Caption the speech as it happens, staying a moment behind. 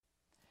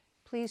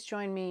please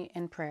join me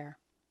in prayer.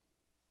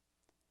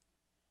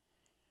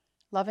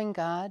 Loving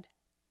God,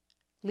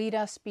 lead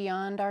us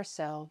beyond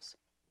ourselves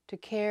to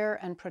care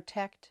and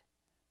protect,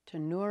 to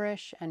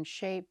nourish and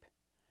shape,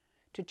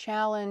 to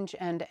challenge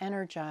and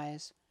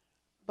energize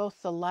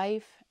both the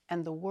life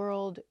and the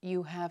world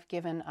you have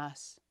given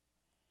us.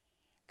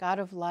 God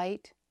of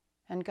light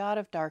and God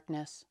of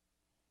darkness,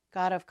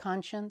 God of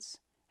conscience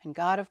and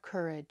God of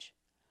courage,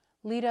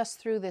 lead us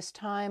through this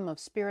time of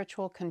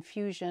spiritual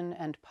confusion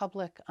and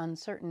public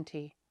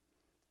uncertainty.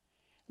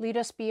 Lead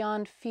us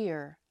beyond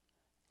fear,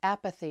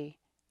 apathy,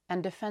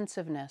 and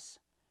defensiveness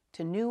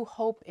to new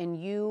hope in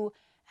you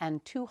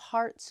and to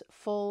hearts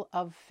full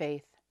of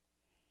faith.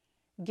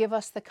 Give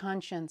us the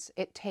conscience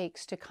it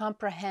takes to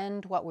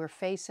comprehend what we're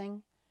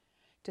facing,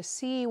 to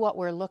see what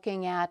we're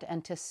looking at,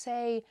 and to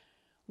say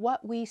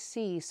what we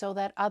see so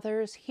that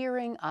others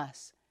hearing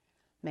us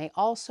may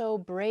also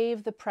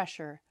brave the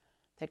pressure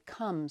that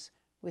comes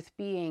with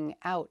being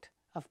out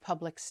of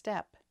public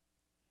step.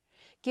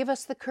 Give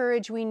us the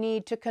courage we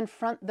need to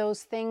confront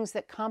those things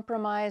that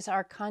compromise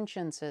our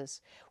consciences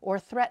or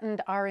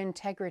threatened our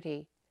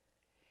integrity.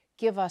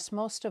 Give us,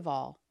 most of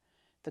all,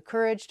 the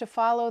courage to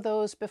follow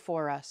those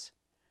before us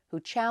who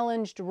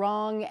challenged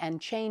wrong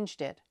and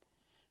changed it,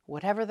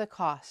 whatever the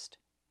cost,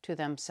 to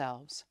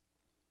themselves.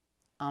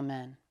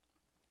 Amen.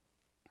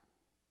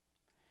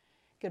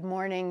 Good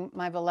morning,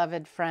 my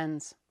beloved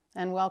friends,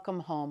 and welcome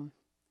home.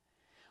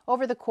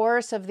 Over the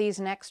course of these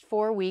next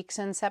 4 weeks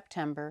in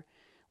September,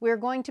 we're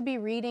going to be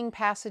reading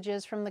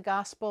passages from the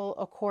Gospel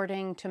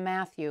according to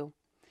Matthew,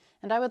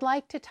 and I would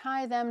like to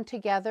tie them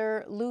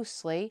together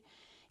loosely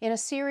in a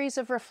series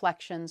of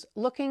reflections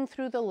looking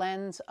through the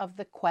lens of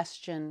the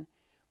question,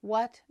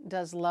 what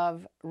does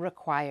love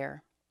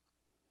require?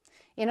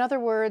 In other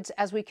words,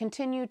 as we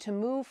continue to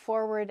move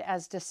forward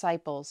as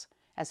disciples,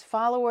 as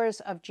followers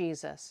of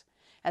Jesus,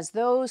 as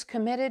those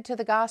committed to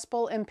the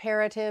gospel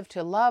imperative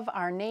to love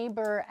our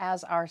neighbor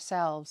as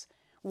ourselves,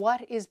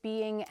 what is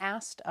being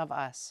asked of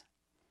us?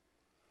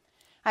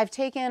 I've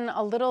taken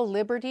a little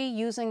liberty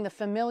using the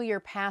familiar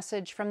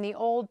passage from the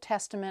Old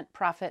Testament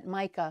prophet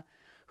Micah,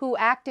 who,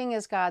 acting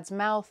as God's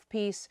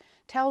mouthpiece,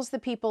 tells the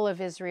people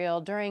of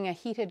Israel during a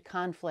heated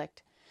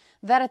conflict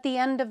that at the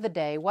end of the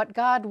day, what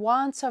God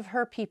wants of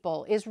her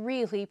people is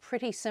really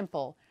pretty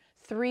simple.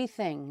 3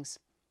 things: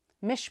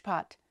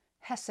 mishpat,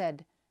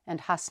 hesed,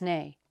 and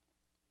hasneh.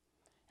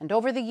 And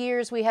over the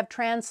years, we have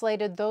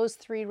translated those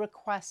 3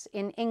 requests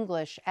in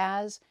English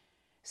as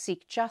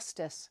seek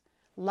justice,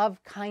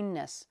 love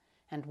kindness,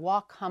 and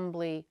walk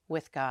humbly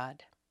with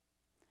God.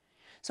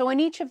 So in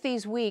each of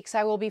these weeks,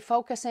 I will be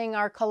focusing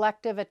our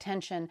collective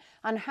attention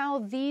on how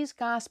these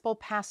gospel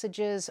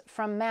passages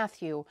from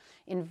Matthew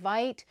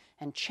invite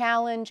and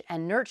challenge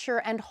and nurture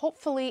and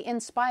hopefully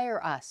inspire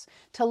us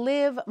to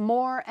live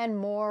more and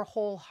more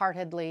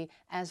wholeheartedly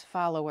as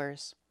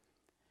followers.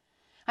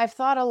 I've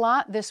thought a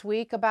lot this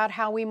week about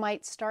how we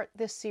might start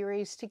this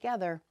series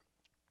together.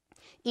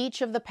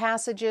 Each of the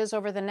passages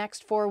over the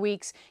next 4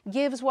 weeks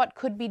gives what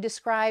could be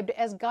described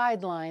as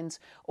guidelines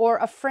or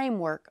a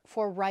framework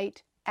for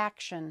right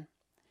action.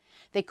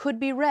 They could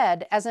be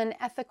read as an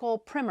ethical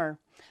primer,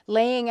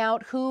 laying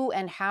out who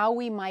and how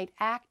we might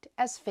act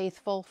as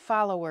faithful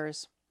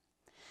followers.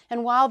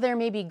 And while there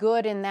may be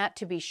good in that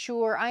to be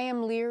sure, I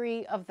am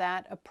leery of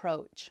that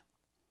approach.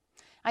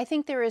 I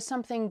think there is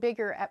something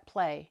bigger at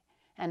play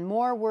and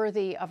more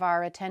worthy of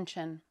our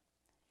attention.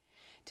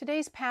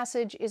 Today's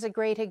passage is a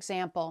great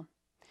example.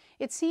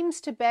 It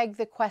seems to beg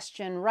the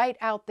question right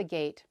out the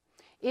gate,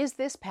 is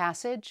this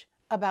passage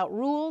about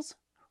rules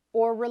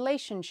or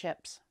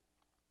relationships?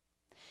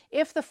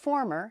 If the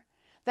former,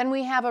 then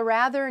we have a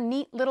rather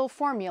neat little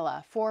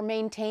formula for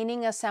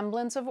maintaining a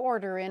semblance of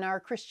order in our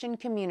Christian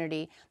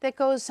community that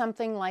goes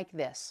something like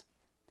this.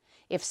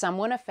 If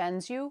someone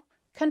offends you,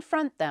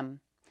 confront them.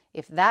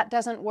 If that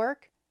doesn't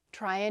work,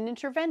 try an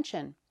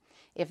intervention.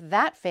 If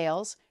that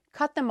fails,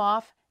 cut them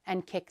off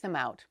and kick them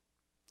out.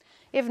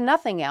 If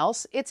nothing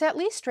else, it's at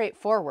least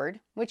straightforward,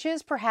 which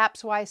is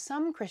perhaps why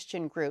some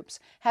Christian groups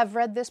have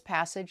read this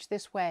passage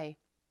this way.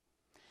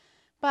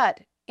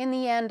 But in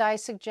the end, I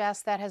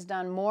suggest that has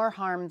done more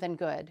harm than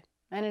good,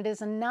 and it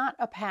is not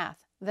a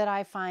path that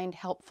I find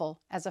helpful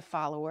as a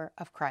follower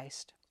of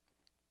Christ.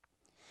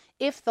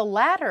 If the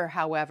latter,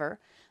 however,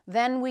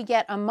 then we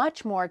get a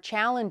much more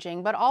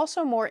challenging but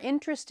also more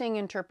interesting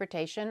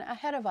interpretation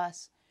ahead of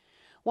us,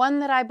 one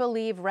that I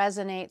believe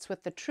resonates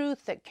with the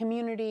truth that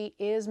community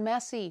is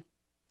messy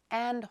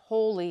and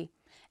holy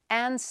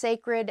and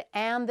sacred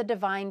and the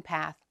divine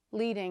path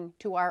leading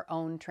to our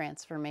own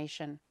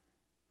transformation.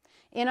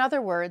 In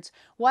other words,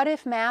 what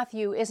if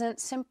Matthew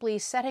isn't simply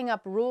setting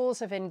up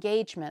rules of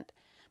engagement,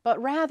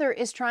 but rather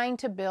is trying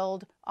to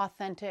build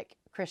authentic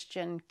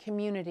Christian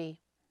community?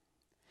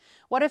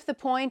 What if the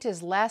point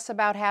is less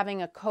about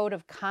having a code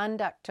of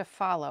conduct to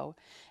follow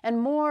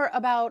and more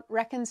about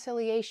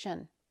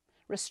reconciliation,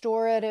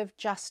 restorative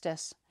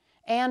justice,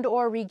 and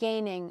or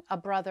regaining a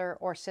brother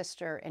or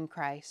sister in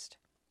Christ?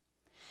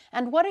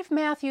 And what if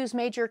Matthew's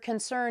major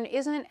concern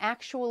isn't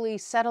actually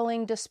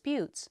settling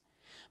disputes,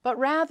 but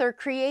rather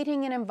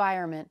creating an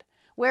environment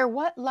where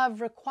what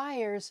love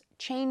requires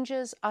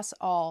changes us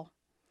all,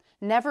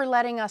 never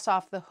letting us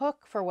off the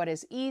hook for what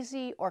is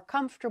easy or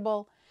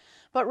comfortable,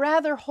 but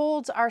rather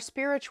holds our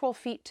spiritual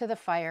feet to the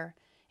fire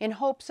in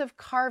hopes of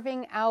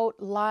carving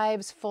out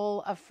lives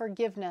full of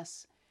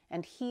forgiveness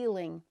and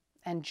healing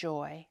and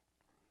joy.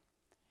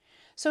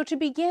 So to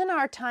begin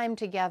our time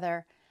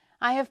together,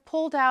 I have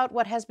pulled out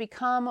what has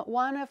become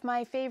one of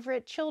my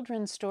favorite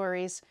children's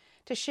stories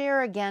to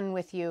share again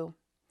with you.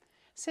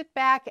 Sit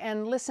back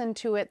and listen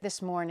to it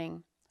this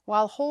morning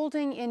while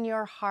holding in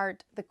your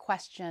heart the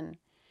question,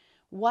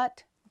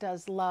 what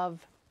does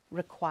love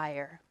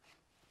require?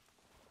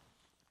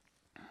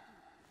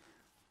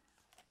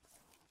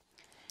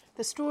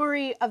 The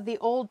Story of the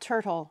Old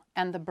Turtle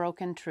and the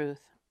Broken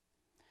Truth.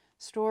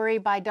 Story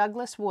by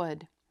Douglas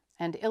Wood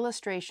and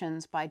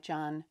illustrations by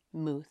John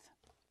Muth.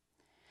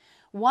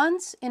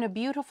 Once in a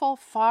beautiful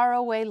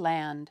faraway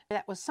land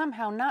that was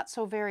somehow not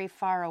so very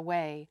far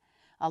away,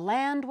 a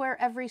land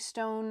where every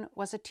stone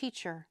was a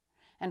teacher,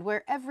 and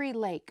where every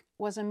lake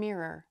was a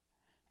mirror,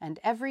 and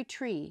every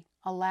tree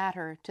a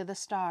ladder to the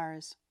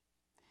stars.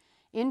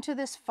 Into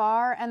this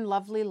far and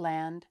lovely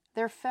land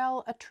there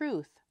fell a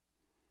truth.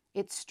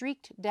 It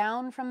streaked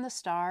down from the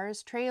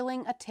stars,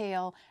 trailing a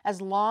tail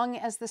as long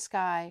as the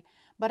sky,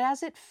 but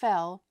as it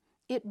fell,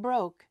 it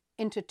broke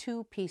into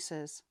two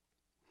pieces.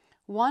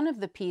 One of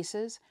the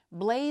pieces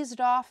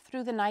blazed off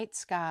through the night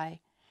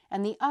sky,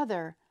 and the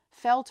other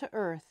fell to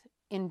earth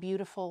in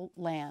beautiful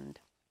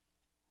land.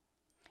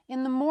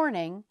 In the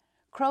morning,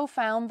 Crow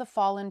found the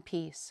fallen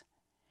piece.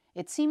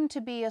 It seemed to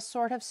be a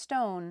sort of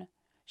stone,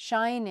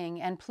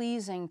 shining and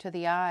pleasing to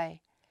the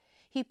eye.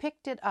 He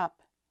picked it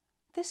up.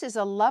 "This is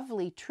a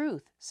lovely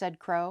truth," said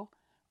Crow.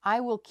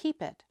 "I will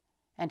keep it,"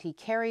 and he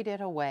carried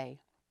it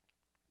away.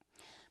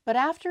 But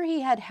after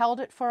he had held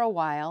it for a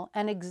while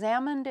and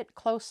examined it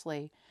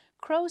closely,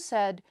 Crow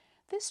said,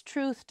 "This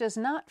truth does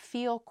not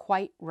feel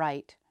quite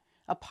right.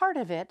 A part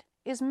of it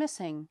is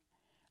missing.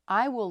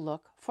 I will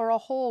look for a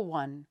whole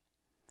one."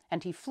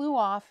 And he flew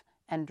off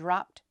and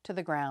dropped to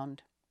the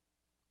ground.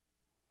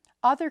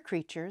 Other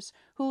creatures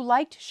who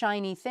liked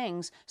shiny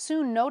things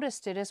soon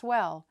noticed it as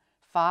well.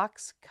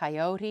 Fox,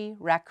 coyote,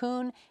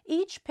 raccoon,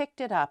 each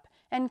picked it up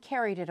and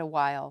carried it a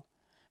while.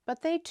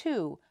 But they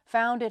too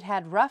found it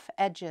had rough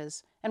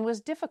edges and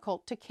was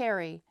difficult to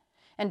carry,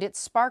 and its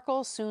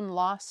sparkle soon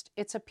lost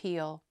its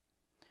appeal.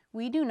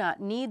 "We do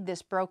not need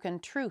this broken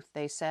truth,"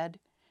 they said.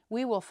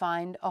 "We will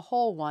find a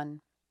whole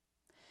one."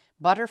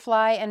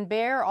 Butterfly and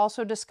bear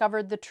also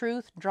discovered the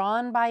truth,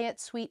 drawn by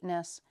its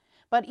sweetness,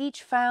 but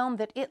each found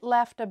that it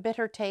left a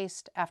bitter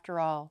taste after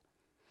all.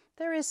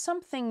 "There is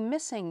something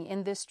missing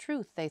in this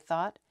truth," they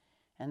thought,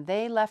 and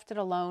they left it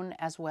alone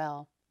as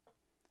well.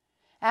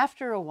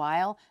 After a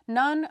while,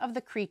 none of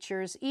the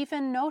creatures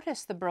even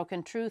noticed the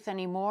broken truth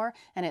anymore,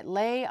 and it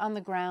lay on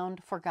the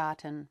ground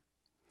forgotten.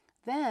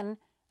 Then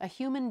a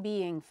human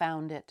being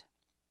found it.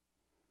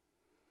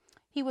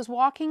 He was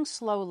walking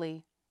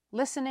slowly,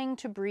 listening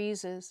to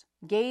breezes,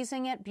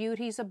 gazing at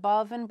beauties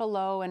above and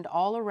below and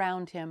all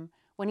around him,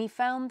 when he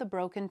found the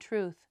broken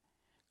truth.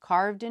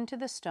 Carved into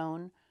the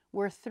stone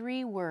were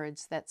 3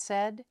 words that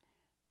said,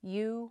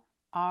 "You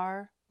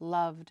are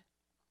loved."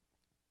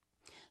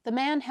 The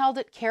man held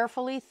it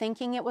carefully,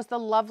 thinking it was the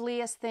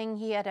loveliest thing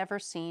he had ever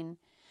seen.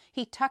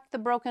 He tucked the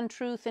broken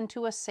truth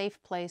into a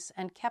safe place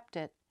and kept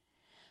it.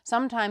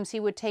 Sometimes he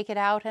would take it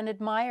out and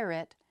admire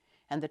it,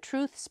 and the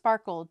truth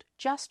sparkled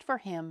just for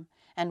him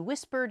and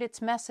whispered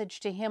its message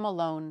to him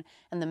alone,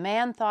 and the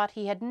man thought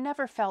he had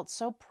never felt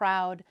so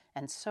proud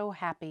and so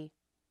happy.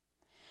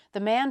 The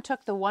man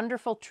took the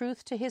wonderful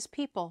truth to his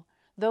people,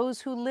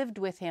 those who lived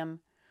with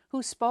him,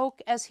 who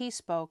spoke as he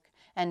spoke,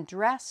 and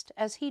dressed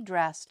as he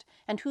dressed,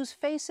 and whose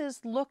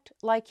faces looked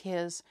like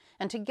his,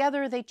 and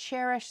together they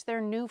cherished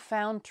their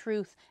newfound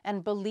truth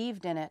and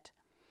believed in it.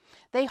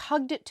 They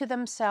hugged it to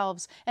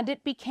themselves, and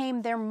it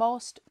became their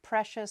most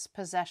precious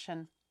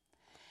possession.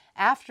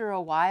 After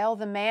a while,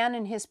 the man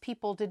and his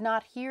people did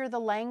not hear the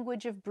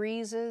language of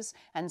breezes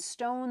and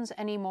stones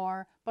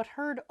anymore, but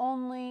heard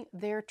only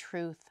their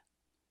truth.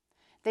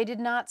 They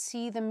did not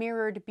see the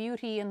mirrored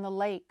beauty in the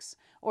lakes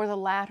or the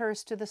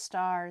ladders to the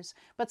stars,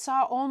 but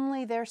saw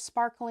only their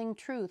sparkling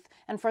truth,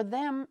 and for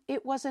them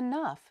it was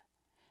enough.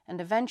 And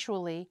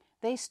eventually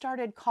they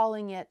started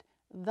calling it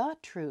the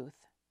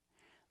truth.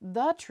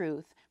 The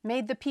truth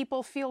made the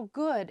people feel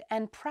good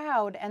and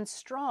proud and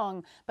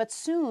strong, but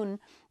soon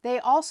they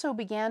also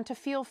began to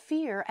feel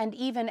fear and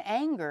even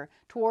anger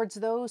towards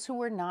those who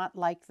were not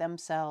like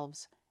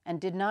themselves and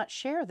did not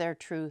share their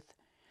truth.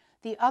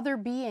 The other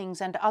beings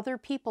and other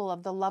people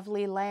of the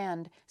lovely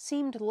land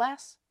seemed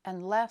less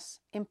and less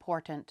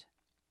important.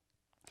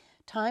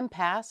 Time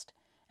passed,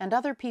 and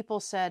other people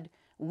said,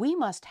 "We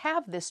must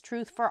have this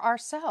truth for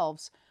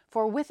ourselves,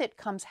 for with it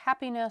comes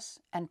happiness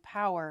and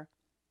power."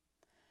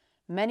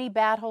 Many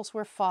battles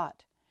were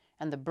fought,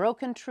 and the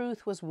broken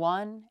truth was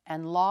won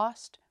and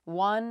lost,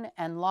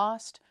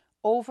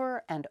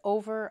 over and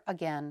over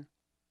again.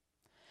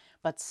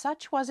 but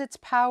such was its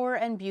power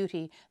and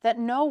beauty that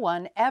no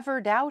one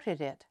ever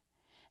doubted it.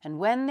 And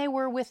when they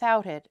were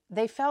without it,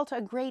 they felt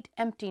a great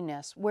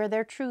emptiness where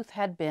their truth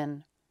had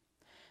been.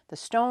 The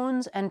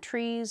stones and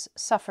trees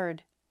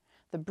suffered,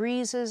 the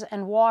breezes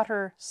and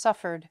water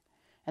suffered,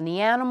 and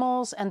the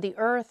animals and the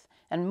earth,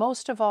 and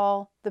most of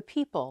all, the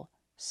people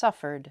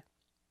suffered.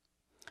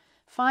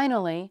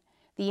 Finally,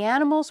 the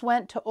animals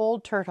went to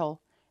Old Turtle,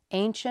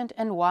 ancient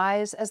and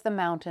wise as the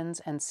mountains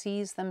and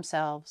seas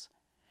themselves.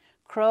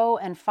 Crow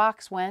and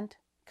fox went,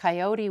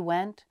 coyote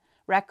went,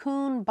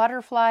 raccoon,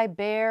 butterfly,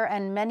 bear,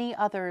 and many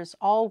others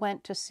all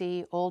went to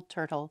see Old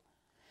Turtle.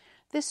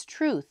 This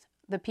truth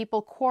the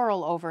people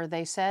quarrel over,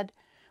 they said,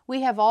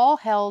 we have all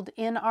held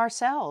in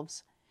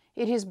ourselves.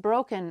 It is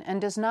broken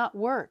and does not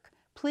work.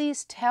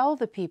 Please tell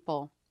the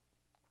people.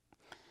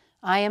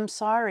 I am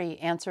sorry,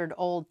 answered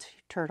Old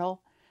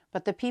Turtle,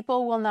 but the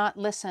people will not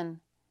listen.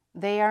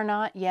 They are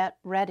not yet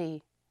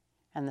ready.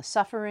 And the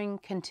suffering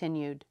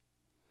continued.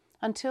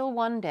 Until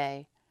one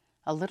day,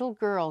 a little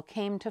girl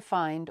came to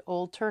find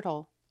Old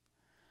Turtle.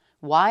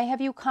 Why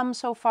have you come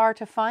so far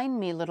to find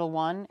me, little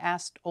one?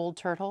 Asked Old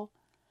Turtle.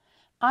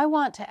 I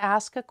want to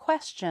ask a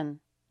question,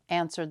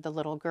 answered the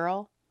little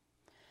girl.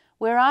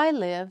 Where I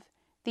live,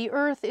 the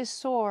earth is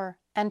sore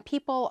and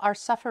people are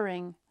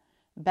suffering.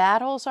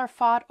 Battles are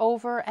fought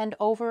over and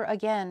over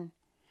again.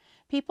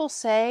 People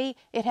say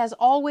it has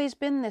always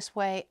been this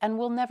way and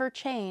will never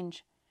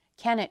change.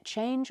 Can it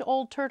change,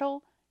 Old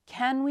Turtle?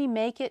 Can we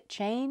make it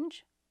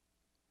change?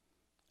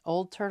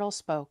 Old Turtle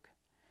spoke.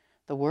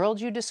 The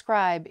world you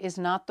describe is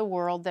not the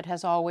world that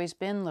has always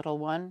been, little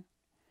one.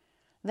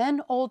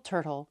 Then Old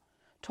Turtle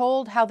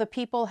told how the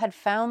people had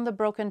found the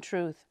broken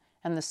truth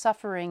and the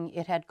suffering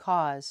it had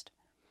caused.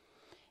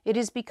 It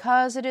is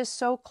because it is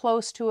so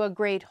close to a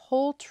great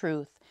whole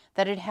truth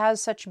that it has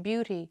such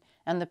beauty,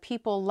 and the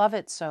people love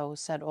it so,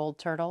 said Old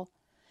Turtle.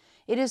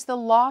 It is the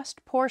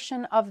lost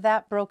portion of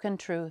that broken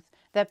truth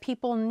that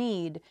people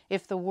need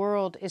if the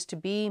world is to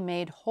be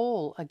made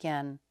whole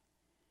again.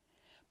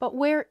 But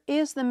where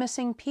is the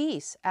missing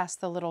piece?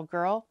 Asked the little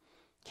girl.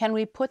 Can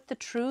we put the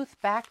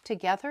truth back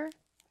together?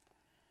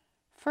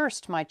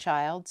 First, my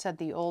child, said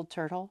the Old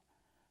Turtle,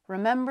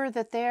 remember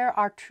that there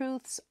are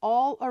truths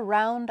all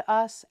around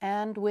us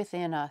and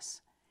within us.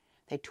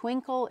 They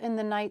twinkle in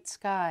the night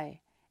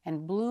sky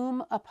and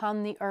bloom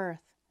upon the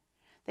earth.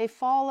 They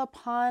fall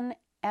upon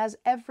as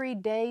every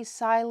day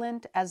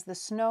silent as the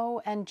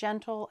snow and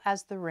gentle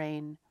as the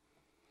rain.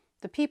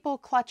 The people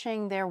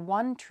clutching their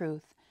one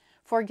truth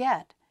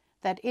forget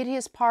that it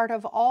is part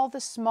of all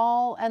the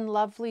small and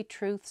lovely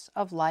truths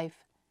of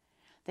life.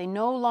 They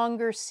no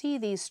longer see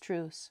these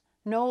truths,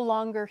 no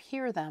longer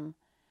hear them,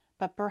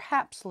 but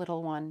perhaps,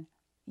 little one,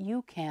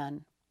 you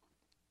can.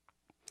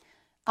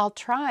 I'll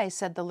try,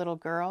 said the little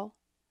girl.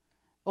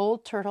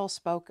 Old Turtle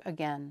spoke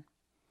again.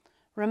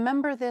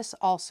 Remember this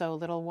also,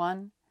 little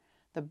one.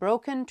 The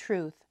broken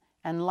truth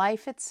and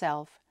life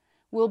itself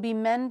will be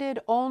mended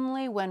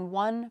only when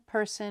one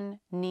person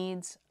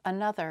needs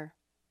another.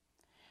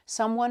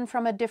 Someone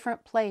from a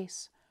different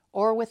place,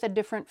 or with a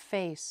different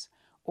face,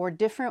 or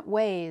different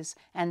ways,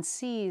 and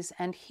sees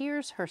and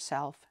hears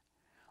herself.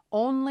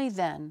 Only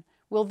then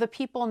will the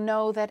people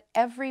know that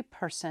every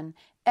person,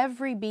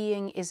 every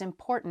being is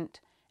important,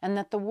 and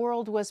that the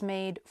world was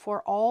made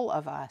for all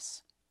of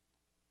us.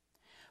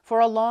 For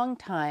a long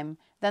time,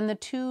 then the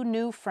two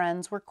new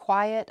friends were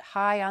quiet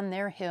high on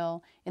their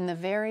hill in the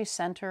very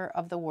center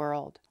of the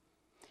world.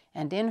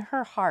 And in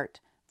her heart,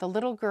 the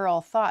little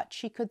girl thought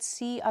she could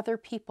see other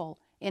people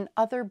in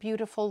other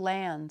beautiful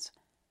lands,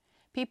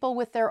 people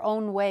with their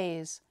own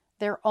ways,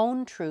 their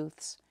own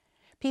truths,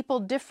 people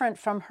different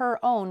from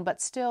her own, but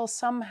still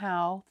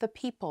somehow the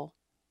people.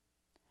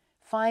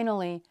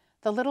 Finally,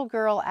 the little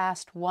girl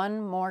asked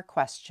one more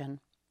question.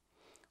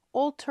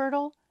 Old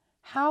Turtle,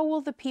 how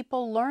will the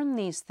people learn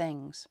these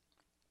things?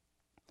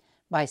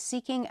 By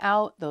seeking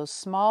out those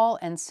small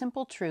and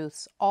simple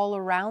truths all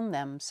around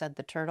them, said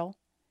the turtle.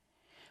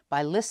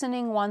 By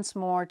listening once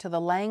more to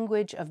the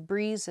language of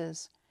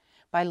breezes,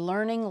 by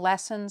learning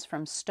lessons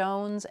from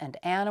stones and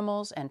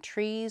animals and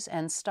trees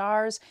and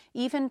stars,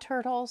 even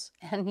turtles,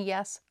 and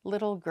yes,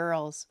 little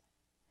girls.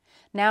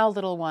 Now,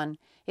 little one,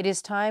 it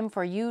is time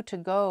for you to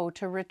go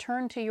to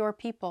return to your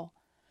people,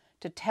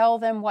 to tell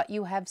them what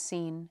you have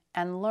seen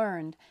and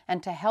learned,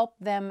 and to help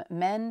them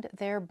mend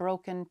their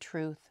broken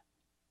truth.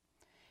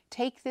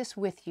 Take this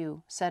with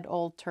you, said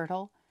Old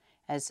Turtle,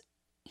 as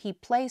he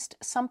placed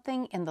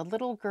something in the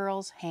little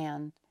girl's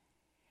hand.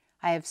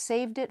 I have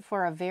saved it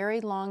for a very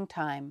long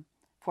time,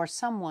 for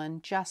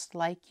someone just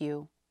like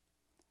you.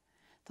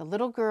 The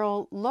little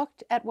girl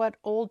looked at what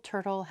Old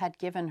Turtle had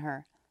given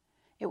her.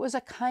 It was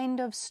a kind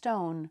of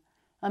stone,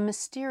 a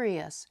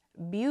mysterious,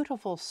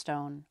 beautiful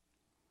stone.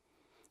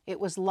 It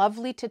was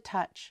lovely to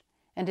touch,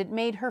 and it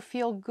made her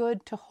feel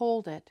good to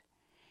hold it.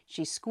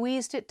 She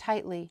squeezed it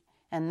tightly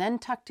and then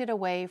tucked it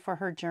away for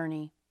her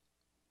journey.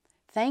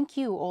 Thank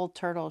you, Old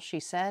Turtle, she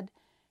said,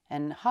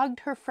 and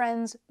hugged her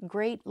friend's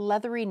great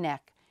leathery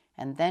neck,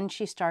 and then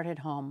she started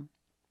home.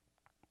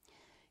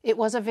 It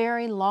was a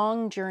very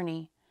long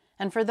journey,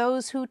 and for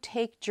those who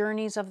take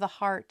journeys of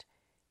the heart,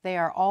 they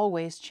are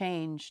always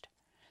changed.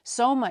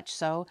 So much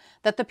so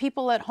that the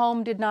people at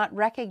home did not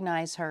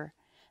recognize her,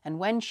 and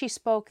when she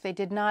spoke, they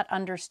did not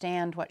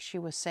understand what she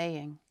was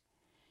saying.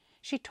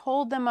 She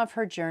told them of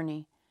her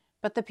journey,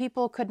 but the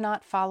people could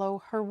not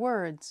follow her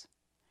words.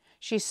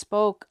 She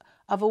spoke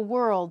of a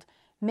world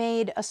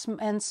made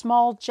and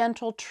small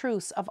gentle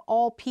truths of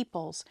all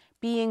peoples,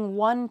 being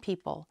one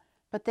people,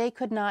 but they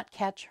could not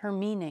catch her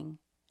meaning.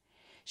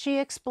 She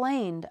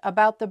explained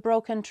about the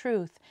broken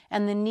truth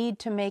and the need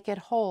to make it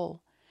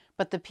whole,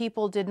 but the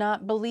people did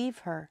not believe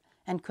her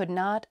and could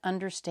not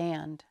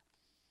understand.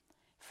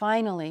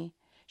 Finally,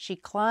 she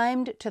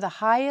climbed to the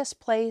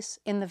highest place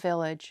in the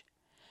village.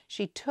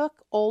 She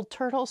took Old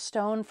Turtle's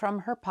stone from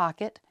her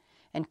pocket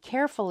and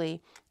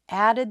carefully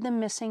added the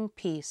missing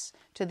piece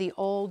to the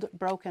old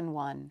broken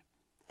one.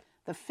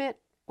 The fit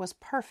was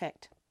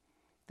perfect.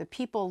 The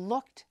people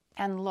looked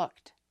and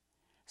looked.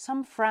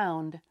 Some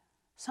frowned,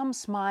 some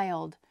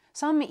smiled,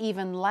 some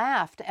even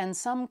laughed, and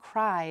some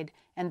cried,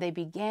 and they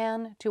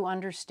began to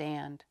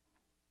understand.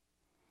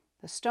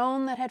 The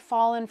stone that had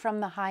fallen from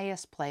the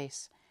highest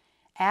place,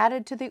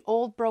 added to the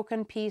old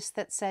broken piece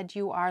that said,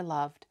 "You are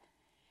loved,"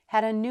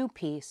 had a new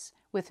piece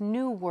with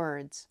new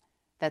words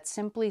that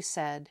simply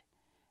said,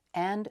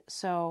 "And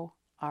so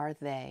are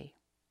they."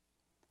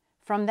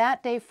 From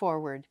that day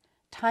forward,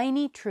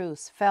 tiny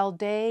truths fell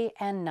day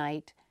and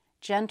night,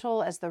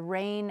 gentle as the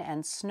rain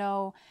and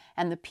snow,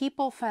 and the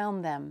people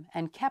found them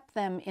and kept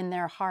them in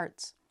their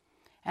hearts.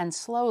 And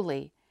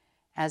slowly,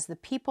 as the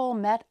people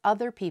met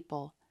other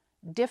people,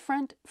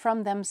 different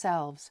from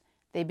themselves,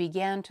 they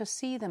began to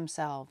see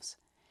themselves.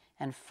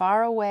 And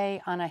far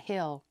away on a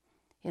hill,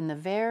 in the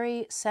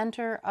very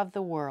center of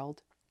the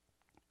world,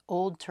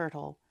 Old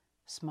Turtle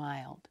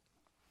smiled.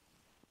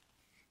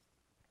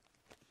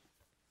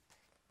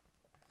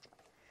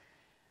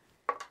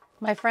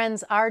 My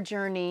friends, our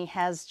journey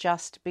has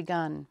just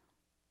begun.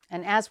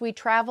 And as we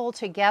travel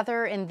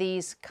together in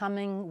these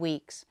coming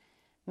weeks,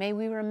 may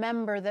we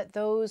remember that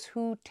those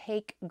who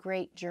take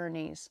great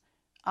journeys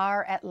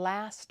are at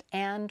last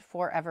and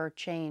forever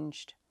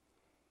changed.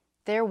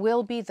 There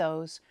will be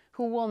those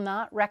who will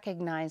not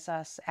recognize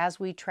us as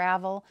we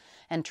travel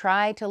and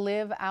try to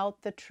live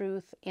out the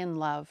truth in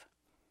love.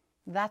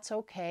 That's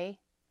okay.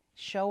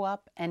 Show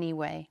up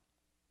anyway.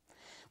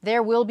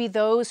 There will be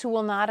those who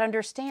will not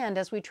understand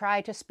as we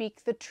try to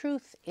speak the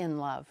truth in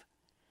love.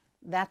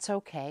 That's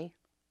okay.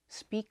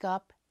 Speak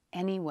up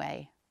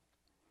anyway.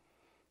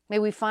 May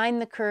we find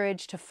the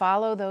courage to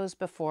follow those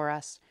before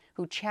us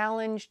who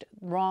challenged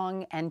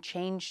wrong and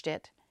changed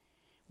it,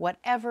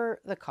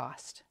 whatever the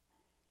cost.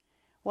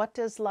 What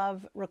does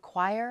love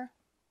require?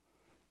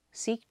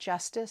 Seek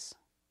justice,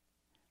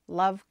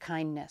 love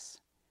kindness,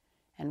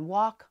 and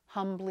walk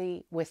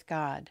humbly with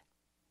God.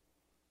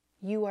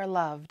 You are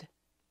loved,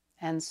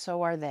 and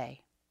so are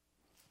they.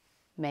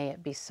 May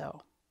it be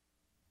so.